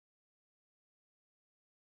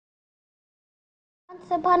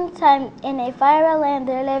Once upon a time, in a fairyland,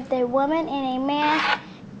 there lived a woman and a man,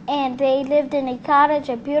 and they lived in a cottage,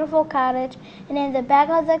 a beautiful cottage. And in the back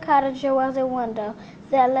of the cottage, there was a window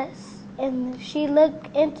and she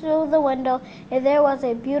looked into the window, and there was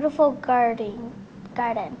a beautiful garden.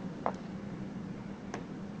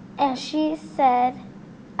 And she said,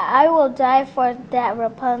 "I will die for that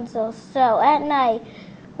Rapunzel." So at night,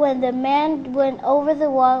 when the man went over the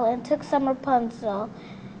wall and took some Rapunzel,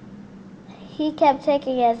 he kept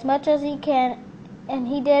taking as much as he can, and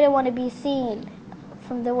he didn't want to be seen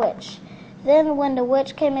from the witch. Then when the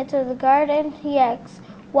witch came into the garden, he asked,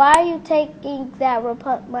 "Why are you taking that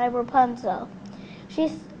my Rapunzel?"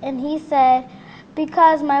 And he said,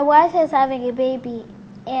 "Because my wife is having a baby,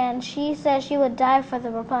 and she said she would die for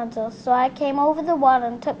the Rapunzel. So I came over the wall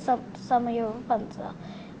and took some of your Rapunzel."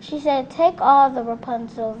 She said, "Take all the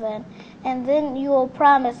Rapunzel then, and then you will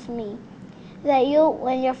promise me that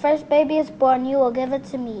when your first baby is born, you will give it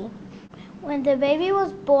to me." When the baby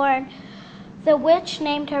was born, the witch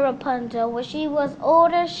named her Rapunzel. When she was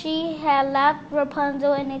older, she had locked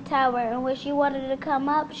Rapunzel in a tower, and when she wanted to come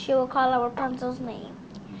up, she would call out Rapunzel's name.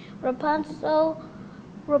 "Rapunzel,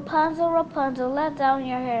 Rapunzel, Rapunzel, let down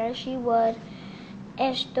your hair," she would,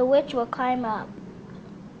 and the witch would climb up.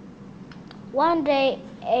 One day,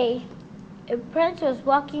 a prince was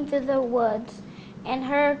walking through the woods and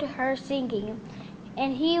heard her singing,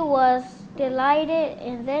 and he was delighted,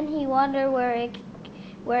 and then he wondered where it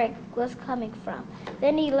was coming from.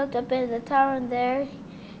 Then he looked up in the tower, and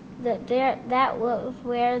that was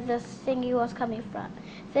where the singing was coming from.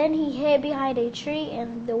 Then he hid behind a tree,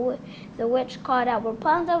 and the witch called out,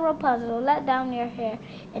 "Rapunzel, Rapunzel, let down your hair,"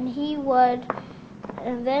 and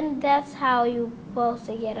then that's how you both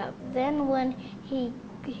to get up. Then when he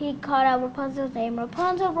called out Rapunzel's name,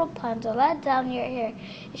 "Rapunzel, Rapunzel, let down your hair,"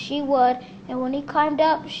 she would, and when he climbed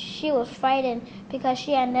up, she was frightened because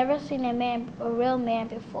she had never seen a real man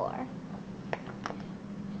before.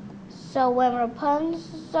 So when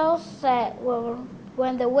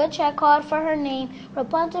when the witch had called for her name,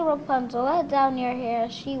 "Rapunzel, Rapunzel, let down your hair,"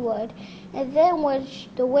 she would, and then when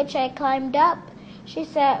the witch had climbed up, she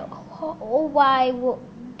said, "Oh, why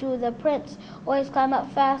do the prince always climb up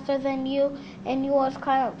faster than you, and you always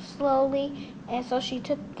climb up slowly?" And so she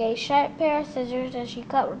took a sharp pair of scissors and she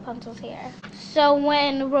cut Rapunzel's hair. So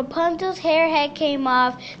when Rapunzel's hair had came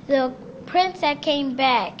off, the prince had came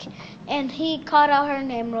back, and he called out her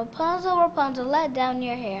name, "Rapunzel, Rapunzel, let down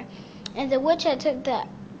your hair." And the witch had took the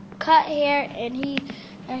cut hair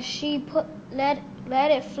and she let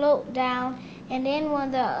it float down. And then when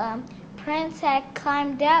the prince had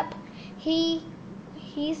climbed up, he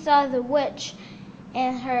saw the witch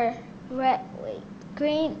and her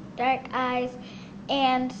green dark eyes,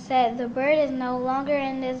 and said, "The bird is no longer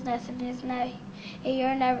in this nest, and it's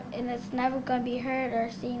never going to be heard or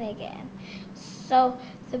seen again." So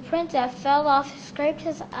the prince that fell off scraped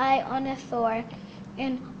his eye on a thorn,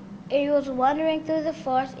 and he was wandering through the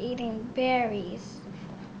forest eating berries.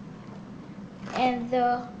 And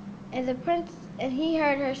the prince, and he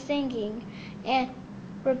heard her singing, and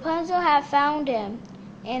Rapunzel had found him,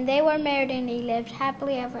 and they were married, and they lived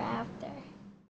happily ever after.